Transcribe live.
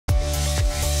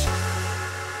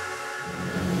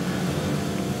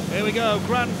Here we go,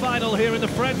 grand final here in the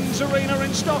Friends Arena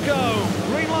in Stockholm.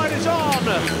 Green light is on,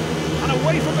 and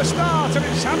away from the start, and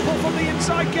it's Hampel from the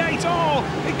inside gate. Oh,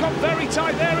 it got very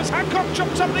tight there as Hancock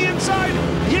jumps up the inside.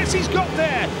 Yes, he's got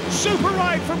there. Super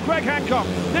ride from Greg Hancock.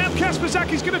 Now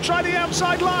Kasperzak is going to try the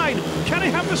outside line. Can he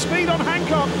have the speed on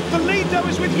Hancock? The lead, though,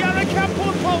 is with Jarek Hampel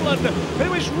of Poland,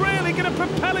 who is really going to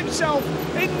propel himself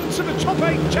into the top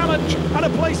 8 challenge and a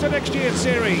place for next year's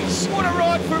series. What a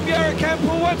ride from Jarek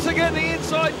Hampel. Once again, the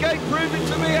inside gate proving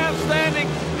to be outstanding.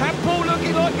 Hampel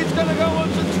looking like it's going to go on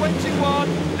to 21.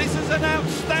 This is an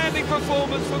outstanding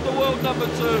performance from the world number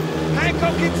 2.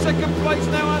 Hancock in second place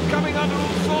now and coming under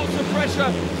all sorts of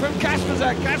pressure from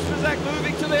Kasperzak. Kasperzak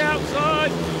moving to the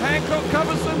outside. Hancock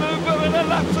covers the movement and a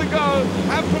lap to go.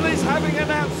 Hampel is having an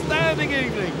outstanding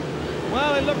evening.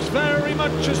 Well, it looks very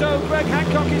much as though Greg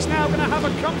Hancock is now going to have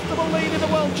a comfortable lead in the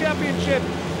World Championship.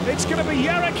 It's going to be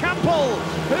Jarek Hampel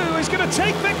who is going to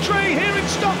take victory here in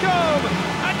Stockholm.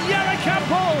 And Jarek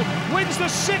Hampel wins the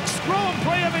 6th Grand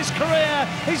Prix of his career,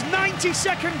 his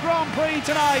 92nd Grand Prix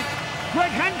tonight.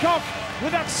 Greg Hancock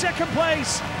with that second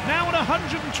place, now on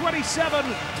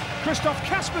 127. Christoph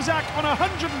Kasperzak on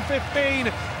 115,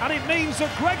 and it means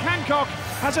that Greg Hancock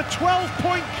has a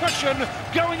 12-point cushion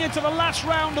going into the last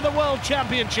round of the World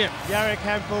Championship. Jarek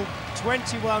Hampel,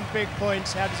 21 big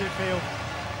points. How does it feel?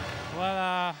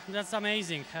 Well, that's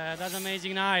amazing. That's an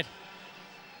amazing night.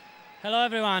 Hello,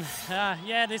 everyone.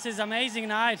 Yeah, this is amazing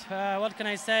night. What can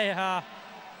I say?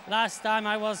 Last time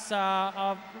I was,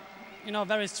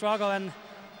 very struggle, and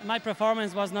my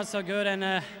performance was not so good,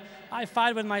 and I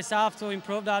fight with myself to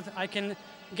improve that. I can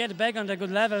get back on the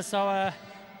good level, so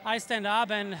I stand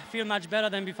up and feel much better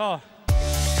than before.